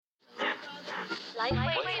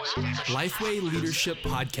Lifeway Leadership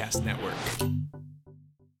Podcast Network.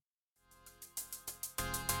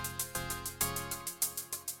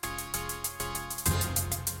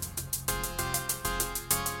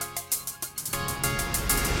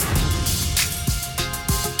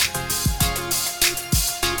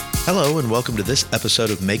 Hello, and welcome to this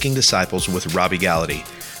episode of Making Disciples with Robbie Gallaty,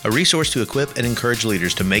 a resource to equip and encourage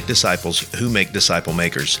leaders to make disciples who make disciple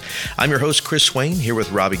makers. I'm your host, Chris Swain, here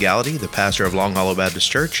with Robbie Gallaty, the pastor of Long Hollow Baptist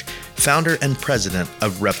Church, founder and president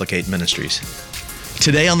of Replicate Ministries.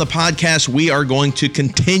 Today on the podcast, we are going to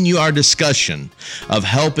continue our discussion of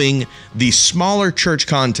helping the smaller church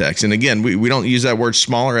context. And again, we don't use that word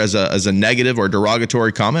smaller as a negative or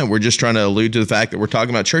derogatory comment. We're just trying to allude to the fact that we're talking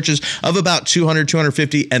about churches of about 200,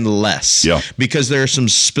 250 and less. Yeah. Because there are some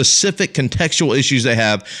specific contextual issues they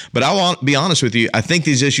have. But I want to be honest with you, I think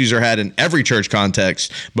these issues are had in every church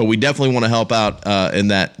context, but we definitely want to help out in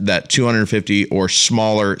that 250 or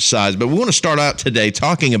smaller size. But we want to start out today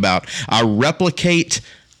talking about our Replicate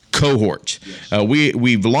cohort.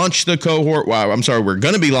 We've launched the cohort. We're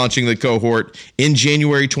going to be launching the cohort in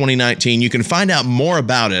January 2019. You can find out more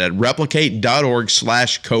about it at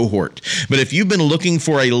replicate.org/cohort. But if you've been looking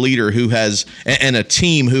for a leader who has, and a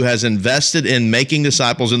team who has invested in making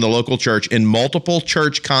disciples in the local church in multiple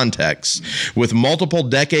church contexts with multiple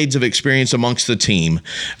decades of experience amongst the team,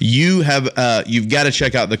 you've got to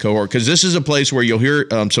check out the cohort, because this is a place where you'll hear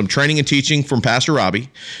some training and teaching from Pastor Robbie.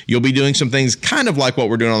 You'll be doing some things kind of like what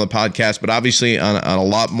we're doing on the podcast, but obviously on a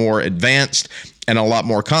lot more advanced and a lot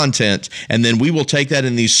more content. And then we will take that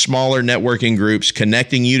in these smaller networking groups,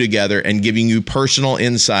 connecting you together and giving you personal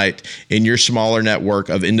insight in your smaller network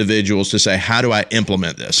of individuals to say, how do I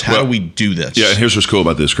implement this? How do we do this? Yeah, here's what's cool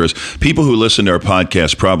about this, Chris. People who listen to our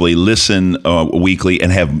podcast probably listen weekly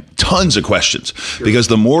and have tons of questions. Sure. Because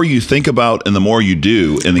the more you think about and the more you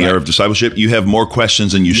do in the area of discipleship, you have more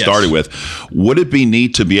questions than you started with. Would it be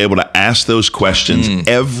neat to be able to ask those questions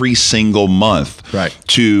every single month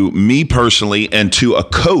to me personally and to a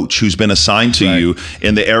coach who's been assigned to you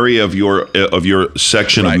in the area of your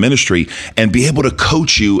section of ministry, and be able to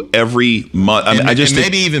coach you every month? I mean, and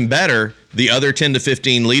maybe even better, the other 10 to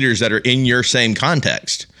 15 leaders that are in your same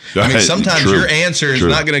context. I mean, sometimes your answer is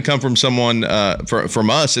not going to come from someone, from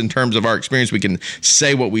us in terms of our experience. We can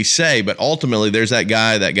say what we say, but ultimately there's that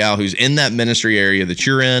guy, that gal who's in that ministry area that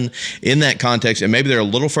you're in that context, and maybe they're a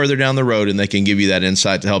little further down the road and they can give you that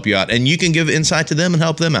insight to help you out, and you can give insight to them and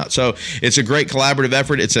help them out. So it's a great collaborative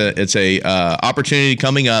effort. It's a opportunity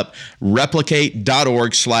coming up,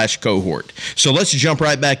 replicate.org/cohort. So let's jump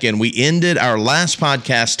right back in. We ended our last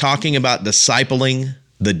podcast talking about discipling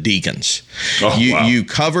the deacons. You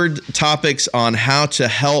covered topics on how to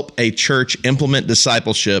help a church implement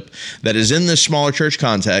discipleship that is in this smaller church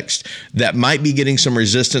context that might be getting some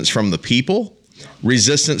resistance from the people,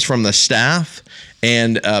 resistance from the staff,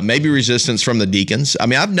 and maybe resistance from the deacons. I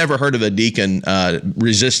mean, I've never heard of a deacon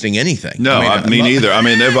resisting anything. No, me neither. I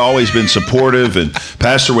mean, they've always been supportive and,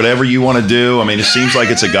 Pastor, whatever you want to do. I mean, it seems like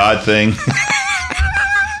it's a God thing.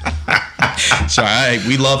 So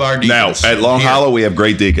we love our deacons. Now, at Long Hollow, we have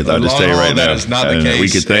great deacons. I'll just tell you right now. That is not the case. We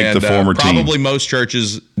could thank the former team. Probably most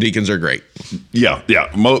churches, deacons are great. Yeah.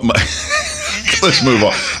 Let's move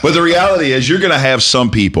on. But the reality is, you're going to have some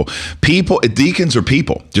people. Deacons are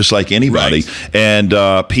people, just like anybody. Right. And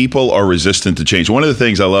people are resistant to change. One of the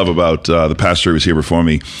things I love about the pastor who was here before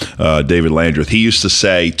me, David Landreth, he used to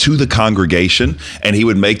say to the congregation, and he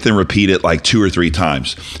would make them repeat it like 2 or 3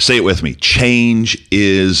 times. Say it with me. Change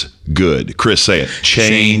is good. Chris, say it.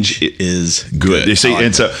 Change is good. You see,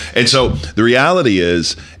 and so the reality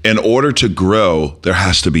is, in order to grow, there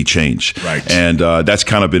has to be change. Right. And that's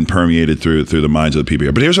kind of been permeated through the minds of the people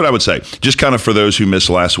here. But here's what I would say, just kind of for those who missed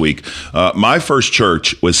last week. My first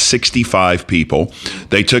church was 65 people.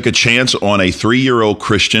 They took a chance on a 3-year-old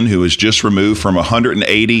Christian who was just removed from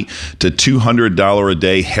 $180 to $200 a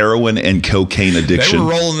day heroin and cocaine addiction. They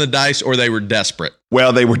were rolling the dice, or they were desperate.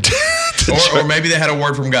 Well, they were or maybe they had a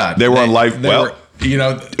word from God. They were on life. Who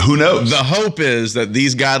knows? The hope is that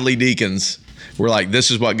these godly deacons were like,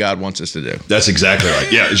 this is what God wants us to do. That's exactly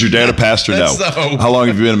right. Yeah. Is your dad a pastor? No. How long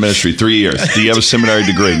have you been in ministry? 3 years. Do you have a seminary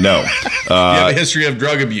degree? No. You have a history of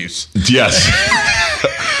drug abuse? Yes.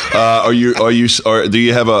 Or do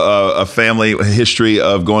you have a family history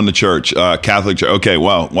of going to church, Catholic church? Okay,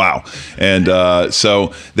 wow. And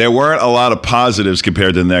so there weren't a lot of positives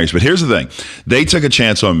compared to the negatives. But here's the thing. They took a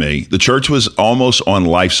chance on me. The church was almost on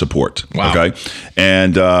life support. Wow. Okay.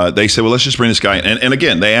 And they said, well, let's just bring this guy in. And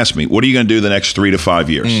again, they asked me, what are you going to do the next 3 to 5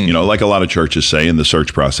 years? You know, like a lot of churches say in the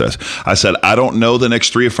search process. I said, I don't know the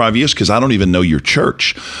next 3 or 5 years because I don't even know your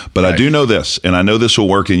church. But I do know this, and I know this will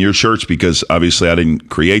work in your church because obviously I didn't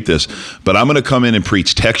create this. But I'm going to come in and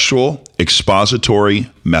preach textual, expository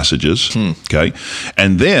messages. Okay.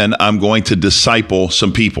 And then I'm going to disciple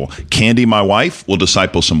some people. Candy, my wife, will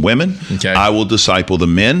disciple some women. Okay. I will disciple the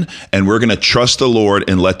men, and we're going to trust the Lord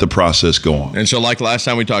and let the process go on. And so like last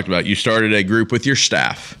time we talked about, you started a group with your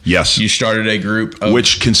staff. Yes. You started a group of,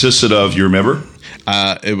 Which consisted of, you remember?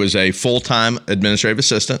 It was a full-time administrative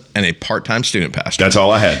assistant and a part-time student pastor. That's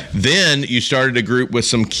all I had. Then you started a group with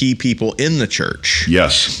some key people in the church.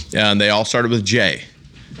 Yes. And they all started with J.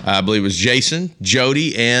 I believe it was Jason,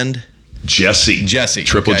 Jody, and Jesse.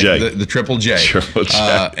 Triple okay, J. The Triple J. Triple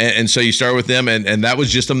J. And so you started with them, and that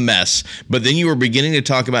was just a mess. But then you were beginning to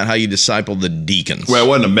talk about how you discipled the deacons. Well, it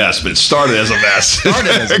wasn't a mess, but it started as a mess.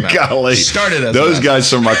 Started as a mess. Golly. Started as those a mess. guys are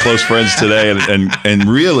some of my close friends today, and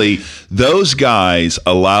really, those guys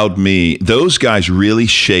really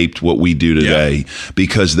shaped what we do today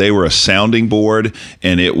because they were a sounding board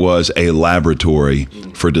and it was a laboratory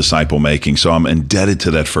for disciple making. So I'm indebted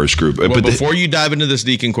to that first group. Well, but before you dive into this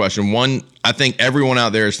deacon question, I think everyone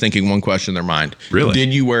out there is thinking one question in their mind. Really?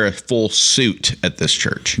 Did you wear a full suit at this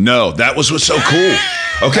church? No, that was what's so cool.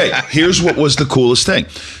 Okay, here's what was the coolest thing.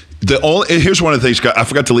 Here's one of the things, I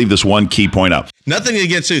forgot to leave this one key point out. Nothing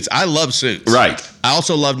against suits. I love suits. Right. I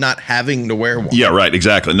also love not having to wear one. Yeah, right,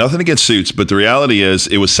 exactly. Nothing against suits, but the reality is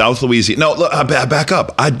it was South Louisiana. No, look, I back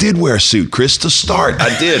up. I did wear a suit, Chris, to start.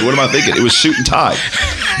 I did. What am I thinking? It was suit and tie.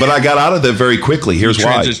 But I got out of there very quickly. Here's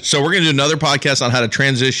why. So we're going to do another podcast on how to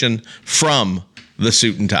transition from the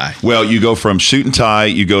suit and tie. Well, you go from suit and tie,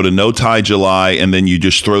 you go to no tie July, and then you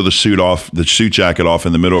just throw the suit jacket off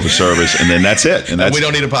in the middle of a service, and then that's it. And we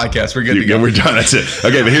don't need a podcast. We're good to go. We're done. That's it.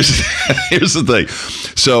 Okay, but here's the thing.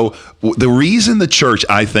 So the reason the church,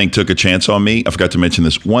 I think, took a chance on me, I forgot to mention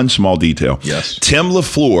this one small detail. Yes. Tim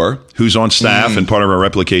LaFleur, who's on staff and part of our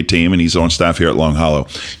Replicate team, and he's on staff here at Long Hollow.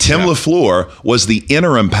 Tim LaFleur was the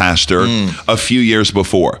interim pastor a few years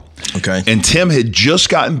before. Okay. And Tim had just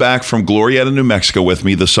gotten back from Glorieta, New Mexico with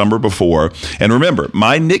me the summer before. And remember,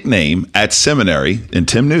 my nickname at seminary, and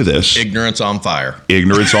Tim knew this. Ignorance on fire.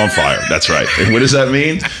 Ignorance on fire. That's right. And what does that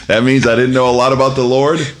mean? That means I didn't know a lot about the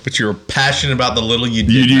Lord. But you're passionate about the little you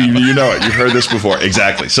did You know it. You've heard this before.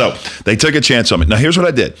 Exactly. So they took a chance on me. Now, here's what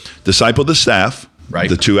I did. Discipled the staff, right.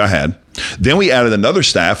 The 2 I had. Then we added another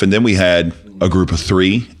staff, and then we had a group of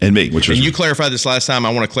 3 and me, which was. And you clarified this last time.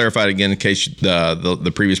 I want to clarify it again in case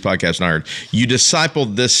the previous podcast not heard. You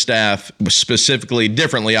discipled this staff specifically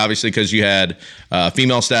differently, obviously, because you had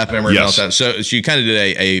female staff members. Yes. And all that. So you kind of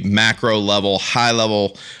did a macro level, high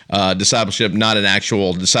level discipleship, not an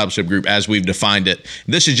actual discipleship group as we've defined it.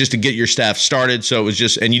 This is just to get your staff started. So it was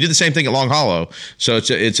just, and you did the same thing at Long Hollow. So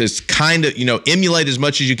it's kind of, emulate as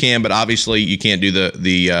much as you can, but obviously you can't do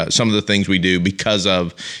the some of the things we do because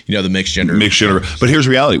of the mixed gender. But here's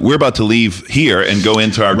reality. We're about to leave here and go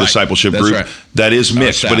into our discipleship That's group right. that is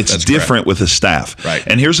mixed, but it's different with the staff. Right.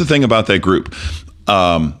 And here's the thing about that group.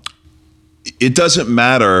 It doesn't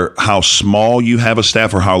matter how small you have a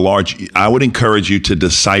staff or how large. I would encourage you to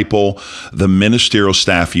disciple the ministerial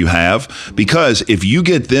staff you have, because if you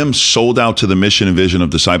get them sold out to the mission and vision of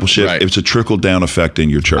discipleship, it's a trickle-down effect in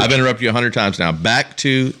your church. I've interrupted you 100 times now. Back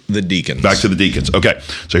to the deacons. Okay,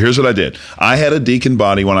 so here's what I did. I had a deacon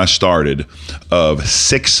body when I started of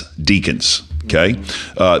 6 deacons. Okay.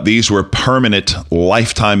 These were permanent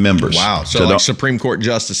lifetime members. Wow. So like Supreme Court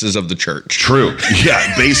justices of the church. True.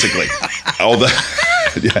 Yeah, basically.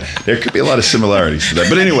 There could be a lot of similarities to that.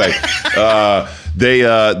 But anyway,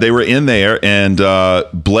 they were in there, and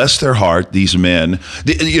bless their heart, these men.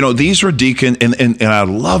 These were deacon, and I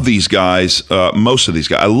love these guys, most of these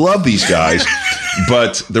guys. I love these guys.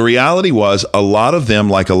 But the reality was, a lot of them,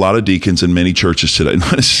 like a lot of deacons in many churches today.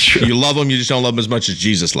 You love them, you just don't love them as much as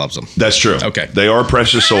Jesus loves them. That's true. Okay. They are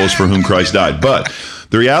precious souls for whom Christ died. But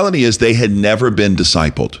the reality is they had never been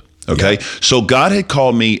discipled. Okay. Yeah. So God had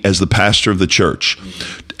called me as the pastor of the church,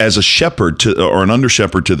 as a shepherd or an under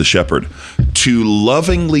shepherd to the shepherd, to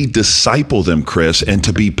lovingly disciple them, Chris, and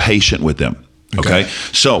to be patient with them. Okay.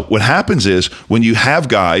 So what happens is when you have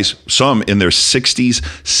guys, some in their 60s,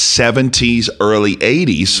 70s, early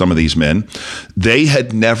 80s, some of these men, they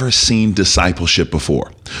had never seen discipleship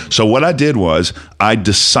before. So what I did was I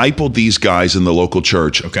discipled these guys in the local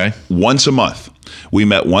church once a month. We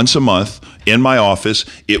met once a month in my office.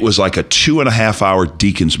 It was like a 2.5 hour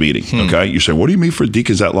deacons meeting. Okay. You're saying, what do you mean for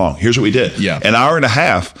deacons that long? Here's what we did. An hour and a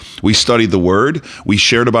half, we studied the word. We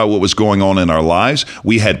shared about what was going on in our lives.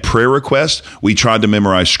 We had prayer requests. We tried to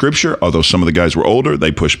memorize scripture. Although some of the guys were older,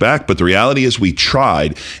 they pushed back. But the reality is we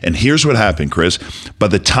tried. And here's what happened, Chris. By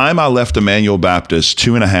the time I left Emmanuel Baptist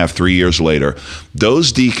 2.5, 3 years later,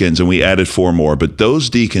 those deacons, and we added 4 more, but those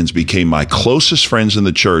deacons became my closest friends in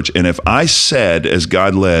the church. And if I said, as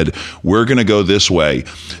God led, we're going to go this way,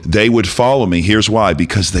 they would follow me. Here's why: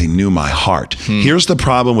 because they knew my heart. Here's the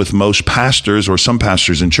problem with most pastors, or some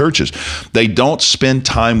pastors in churches. They don't spend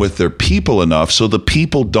time with their people enough, so the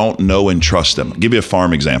people don't know and trust them. I'll give you a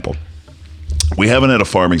farm example. We haven't had a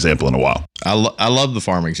farm example in a while. I love the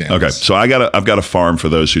farm example. Okay, so I've got a farm. For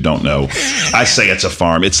those who don't know, I say it's a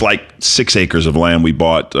farm. It's like 6 acres of land we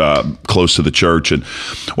bought close to the church. And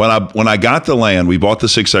when I got the land, we bought the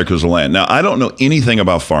 6 acres of land. Now I don't know anything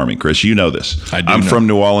about farming, Chris. You know this. I'm from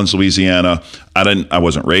New Orleans, Louisiana. I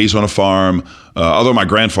wasn't raised on a farm. Although my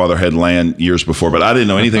grandfather had land years before, but I didn't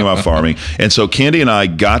know anything about farming. And so Candy and I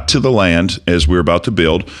got to the land as we were about to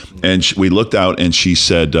build, and we looked out, and she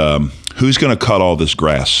said, who's going to cut all this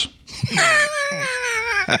grass?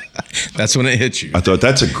 That's when it hit you. I thought,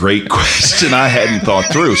 that's a great question I hadn't thought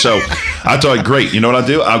through. So I thought, great, you know what I'll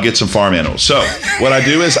do? I'll get some farm animals. So what I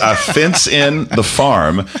do is I fence in the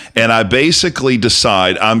farm, and I basically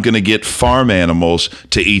decide I'm going to get farm animals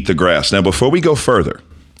to eat the grass. Now, before we go further,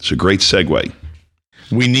 it's a great segue.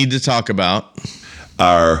 We need to talk about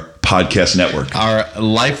our podcast network, our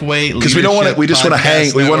Lifeway, because we don't want to. We just want to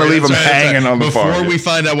hang. We want to leave them hanging on the farm before we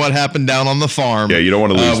find out what happened down on the farm. Yeah, you don't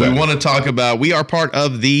want to lose that. We want to talk about. We are part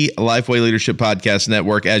of the Lifeway Leadership Podcast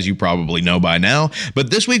Network, as you probably know by now.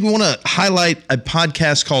 But this week we want to highlight a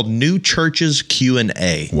podcast called New Churches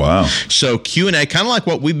Q&A. Wow! So Q&A, kind of like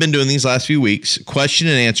what we've been doing these last few weeks, question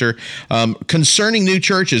and answer concerning new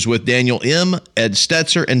churches with Daniel M., Ed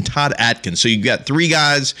Stetzer, and Todd Atkins. So you've got 3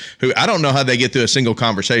 guys who I don't know how they get through a single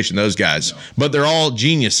conversation. Those guys, but they're all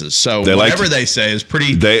geniuses. So whatever they say is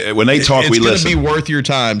pretty. When they talk, we listen. It's going to be worth your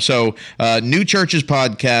time. So, New Churches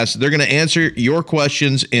Podcast. They're going to answer your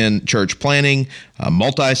questions in church planning,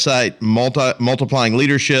 multi-site, multiplying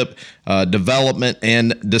leadership, development,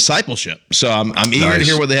 and discipleship. So I'm eager to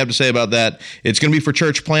hear what they have to say about that. It's going to be for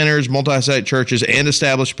church planners, multi-site churches, and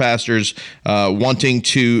established pastors wanting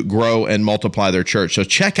to grow and multiply their church. So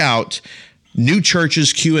check out New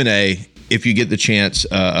Churches Q&A. If you get the chance,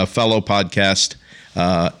 a fellow podcast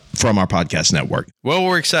from our podcast network. Well,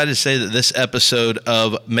 we're excited to say that this episode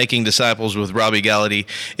of Making Disciples with Robbie Gallaty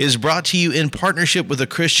is brought to you in partnership with the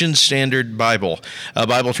Christian Standard Bible, a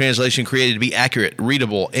Bible translation created to be accurate,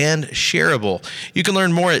 readable, and shareable. You can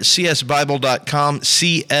learn more at csbible.com,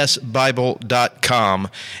 csbible.com.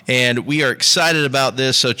 And we are excited about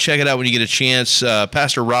this, so check it out when you get a chance.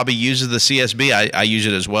 Pastor Robbie uses the CSB. I use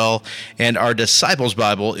it as well. And our Disciples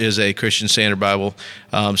Bible is a Christian Standard Bible.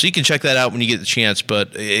 So you can check that out when you get the chance.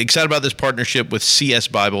 But excited about this partnership with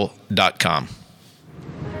csbible.com.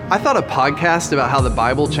 I thought a podcast about how the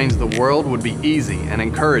Bible changed the world would be easy and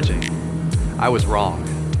encouraging. I was wrong.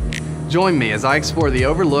 Join me as I explore the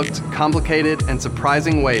overlooked, complicated, and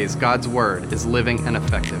surprising ways God's Word is living and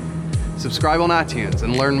effective. Subscribe on iTunes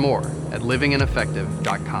and learn more at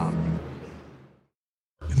livingandeffective.com.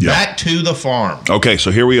 Back to the farm. Okay,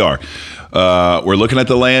 so here we are. We're looking at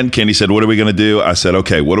the land. Candy said, "What are we going to do?" I said,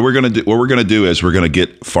 "Okay, what we're going to do is we're going to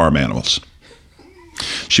get farm animals."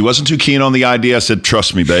 She wasn't too keen on the idea. I said,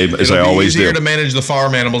 "Trust me, babe," as I always do. It's easier to manage the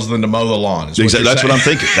farm animals than to mow the lawn. Exactly. That's what I'm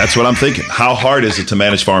thinking. That's what I'm thinking. How hard is it to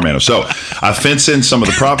manage farm animals? So I fence in some of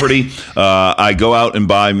the property. I go out and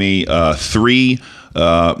buy me 3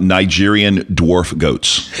 Nigerian dwarf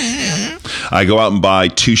goats. I go out and buy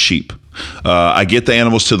 2 sheep. I get the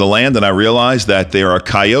animals to the land, and I realize that there are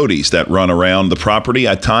coyotes that run around the property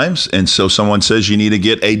at times. And so someone says you need to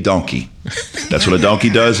get a donkey. That's what a donkey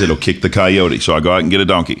does. It'll kick the coyote. So I go out and get a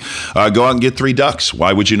donkey. I go out and get 3 ducks.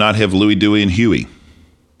 Why would you not have Louie, Dewey, and Huey?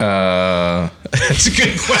 That's a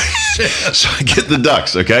good question. So I get the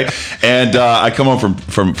ducks, okay? And I come home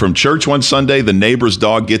from church one Sunday. The neighbor's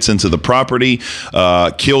dog gets into the property,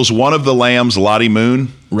 kills one of the lambs, Lottie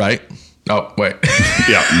Moon. Right. Oh, wait.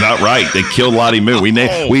 Yeah, not right. They killed Lottie Moon. We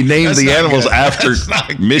named the animals after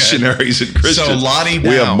missionaries and Christians. So Lottie down.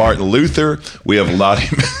 We have Martin Luther. We have Lottie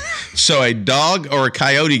Moon. So So a dog or a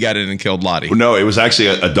coyote got in and killed Lottie? No, it was actually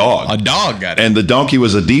a dog. A dog got in. And the donkey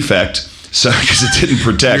was a defect, so because it didn't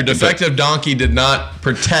protect. Your defective donkey did not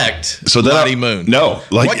protect Lottie Moon. No.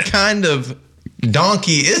 What kind of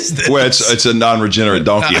donkey is this? Well, it's a non-regenerate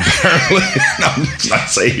donkey, apparently. No, it's not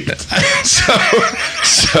saved.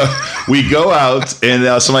 So we go out,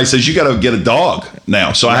 and somebody says, you got to get a dog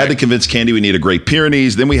now. So I had to convince Candy we need a Great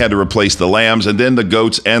Pyrenees. Then we had to replace the lambs, and then the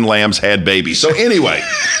goats and lambs had babies. So anyway,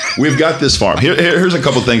 we've got this farm. Here's a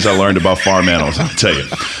couple things I learned about farm animals, I'll tell you.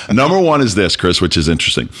 Number one is this, Chris, which is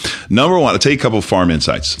interesting. Number one, I'll tell you a couple of farm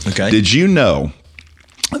insights. Okay. Did you know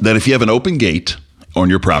that if you have an open gate on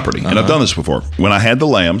your property, and I've done this before, when I had the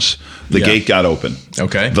lambs, the gate got open.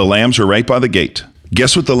 Okay. The lambs were right by the gate.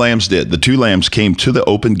 Guess what the lambs did? The two lambs came to the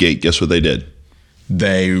open gate. Guess what they did?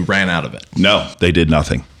 They ran out of it. No, they did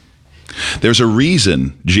nothing. There's a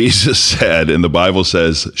reason Jesus said, and the Bible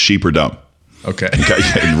says, sheep are dumb. Okay.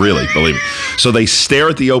 Really, believe me. So they stare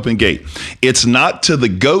at the open gate. It's not till the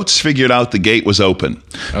goats figured out the gate was open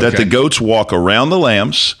that the goats walk around the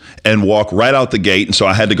lambs and walk right out the gate. And so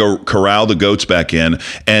I had to go corral the goats back in,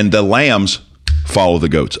 and the lambs follow the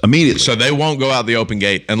goats immediately. So they won't go out the open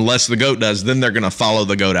gate unless the goat does. Then they're going to follow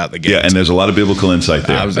the goat out the gate. Yeah, and there's a lot of biblical insight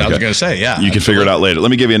there. I was going to say, yeah. You can figure it out later.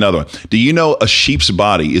 Let me give you another one. Do you know a sheep's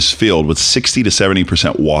body is filled with 60 to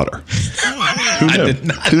 70% water? Who knew? I did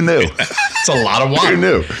not. Who knew? It's a lot of water. Who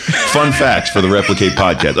knew? Fun facts for the Replicate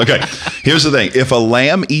podcast. Okay, here's the thing. If a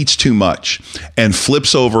lamb eats too much and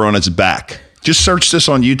flips over on its back, just search this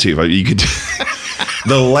on YouTube. You could...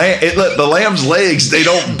 The lamb's legs, they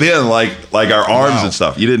don't bend like our arms and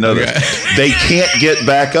stuff. You didn't know that. They can't get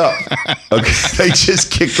back up. Okay, they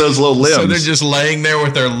just kick those little limbs. So they're just laying there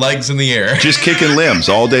with their legs in the air. Just kicking limbs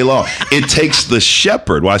all day long. It takes the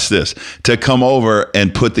shepherd, watch this, to come over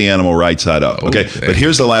and put the animal right side up. Okay, but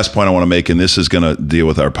here's the last point I want to make, and this is going to deal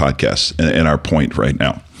with our podcast and our point right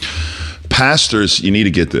now. Pastors, you need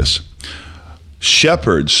to get this.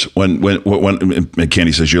 Shepherds, when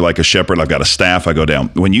Candy says you're like a shepherd, I've got a staff, I go down.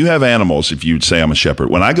 When you have animals, if you'd say I'm a shepherd,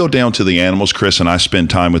 when I go down to the animals, Chris, and I spend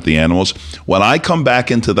time with the animals, when I come back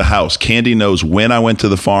into the house, Candy knows when I went to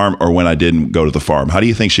the farm or when I didn't go to the farm. How do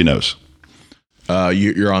you think she knows?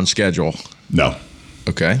 You're on schedule. No.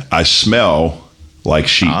 Okay. I smell like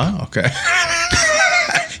sheep. Okay.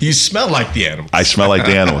 You smell like the animals. I smell like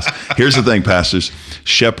the animals. Here's the thing, pastors.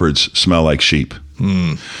 Shepherds smell like sheep.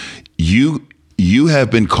 You have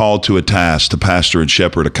been called to a task to pastor and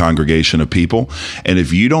shepherd a congregation of people. And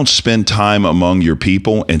if you don't spend time among your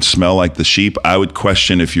people and smell like the sheep, I would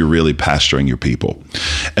question if you're really pastoring your people.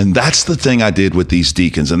 And that's the thing I did with these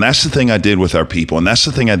deacons. And that's the thing I did with our people. And that's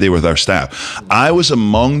the thing I did with our staff. I was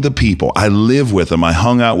among the people. I lived with them. I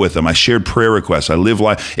hung out with them. I shared prayer requests. I lived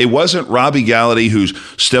life. It wasn't Robbie Gallaty who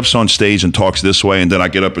steps on stage and talks this way. And then I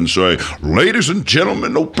get up and say, ladies and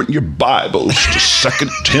gentlemen, open your Bibles to 2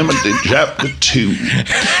 Timothy chapter 2.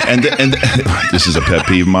 And this is a pet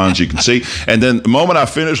peeve of mine, as you can see. And then the moment I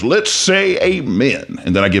finish, let's say amen.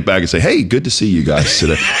 And then I get back and say, hey, good to see you guys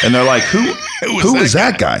today. And they're like, who is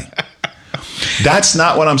that guy? That's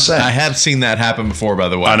not what I'm saying. I have seen that happen before, by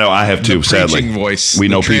the way. I know, I have too, sadly. Preaching voice. We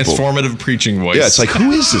know people. Transformative preaching voice. Yeah, it's like,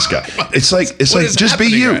 who is this guy? It's like just be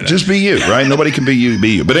you. Right, just be you, right? Nobody can be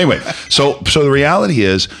you. But anyway, so the reality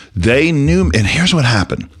is they knew, and here's what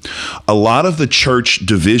happened. A lot of the church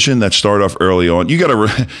division that started off early on, we got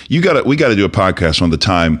to do a podcast on the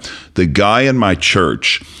time the guy in my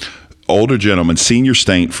church, older gentleman, senior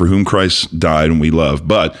saint for whom Christ died and we love,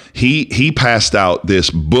 but he passed out this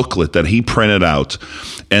booklet that he printed out,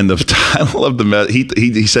 and the title of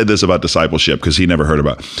he said this about discipleship because he never heard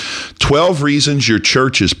about it. 12 Reasons Your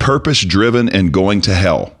Church is Purpose Driven and Going to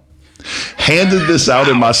Hell. Handed this out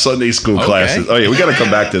in my Sunday school classes. Oh yeah, we got to come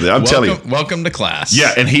back to that. I'm telling you. Welcome to class.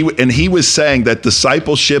 Yeah, and he was saying that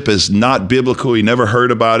discipleship is not biblical. He never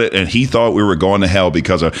heard about it, and he thought we were going to hell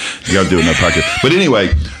because of you got to do another podcast. But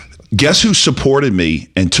anyway. Guess who supported me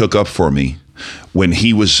and took up for me when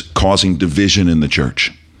he was causing division in the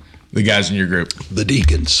church? The guys in your group. The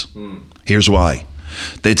deacons. Here's why.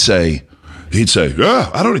 He'd say,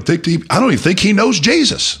 I don't even think he knows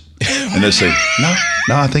Jesus. And they'd say, no,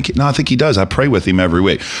 I think he does. I pray with him every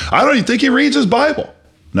week. I don't even think he reads his Bible.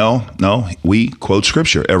 No, we quote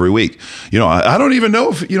scripture every week. I don't even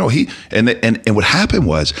know if, he, and what happened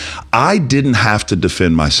was I didn't have to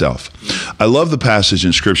defend myself. I love the passage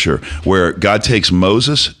in scripture where God takes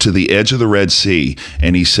Moses to the edge of the Red Sea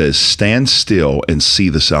and he says, stand still and see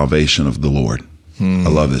the salvation of the Lord. I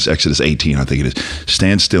love this. Exodus 18, I think it is.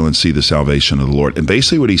 Stand still and see the salvation of the Lord. And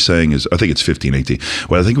basically what he's saying is, I think it's 15, 18.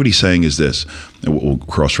 Well, I think what he's saying is this. We'll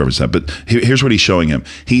cross-reference that. But here's what he's showing him.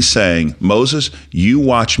 He's saying, Moses, you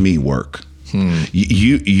watch me work.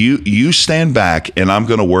 You stand back and I'm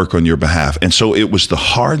going to work on your behalf. And so it was the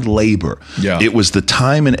hard labor. Yeah. It was the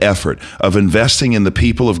time and effort of investing in the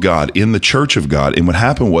people of God, in the church of God. And what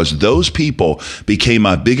happened was those people became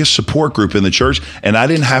my biggest support group in the church. And I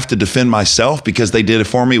didn't have to defend myself because they did it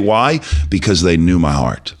for me. Why? Because they knew my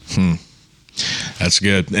heart. That's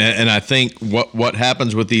good. And I think what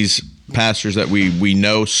happens with these pastors that we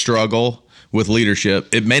know struggle with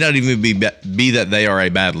leadership, it may not even be that they are a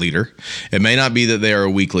bad leader. It may not be that they are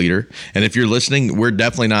a weak leader. And if you're listening, we're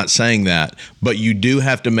definitely not saying that. But you do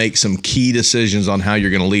have to make some key decisions on how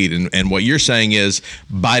you're going to lead. And what you're saying is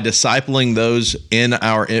by discipling those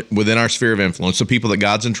within our sphere of influence, the people that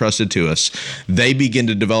God's entrusted to us, they begin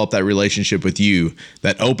to develop that relationship with you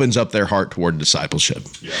that opens up their heart toward discipleship.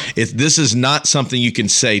 Yeah. This is not something you can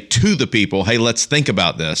say to the people, hey, let's think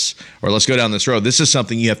about this, or let's go down this road. This is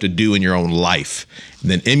something you have to do in your own life, and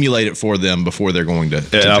then emulate it for them before they're going to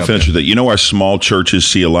and I'll finish with that. Our small churches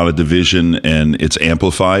see a lot of division, and it's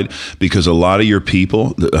amplified because a lot of your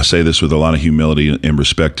people, I say this with a lot of humility and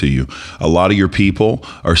respect to you, a lot of your people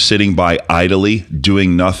are sitting by idly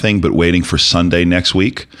doing nothing but waiting for Sunday next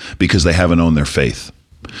week because they haven't owned their faith.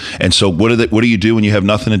 And so what do you do when you have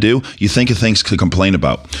nothing to do? You think of things to complain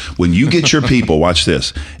about. When you get your people, watch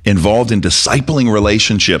this, involved in discipling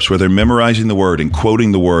relationships where they're memorizing the word and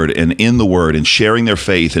quoting the word and in the word and sharing their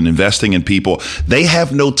faith and investing in people, they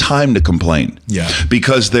have no time to complain. Yeah.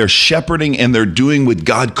 Because they're shepherding and they're doing what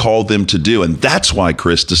God called them to do. And that's why,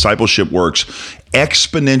 Chris, discipleship works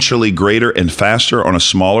exponentially greater and faster on a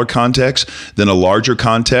smaller context than a larger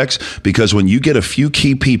context, because when you get a few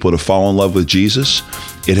key people to fall in love with Jesus,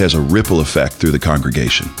 it has a ripple effect through the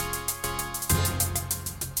congregation.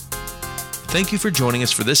 Thank you for joining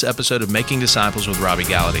us for this episode of Making Disciples with Robbie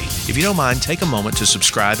Gallaty. If you don't mind, take a moment to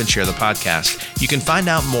subscribe and share the podcast. You can find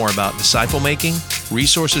out more about disciple making,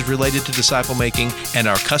 resources related to disciple making, and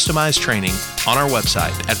our customized training on our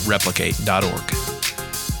website at replicate.org.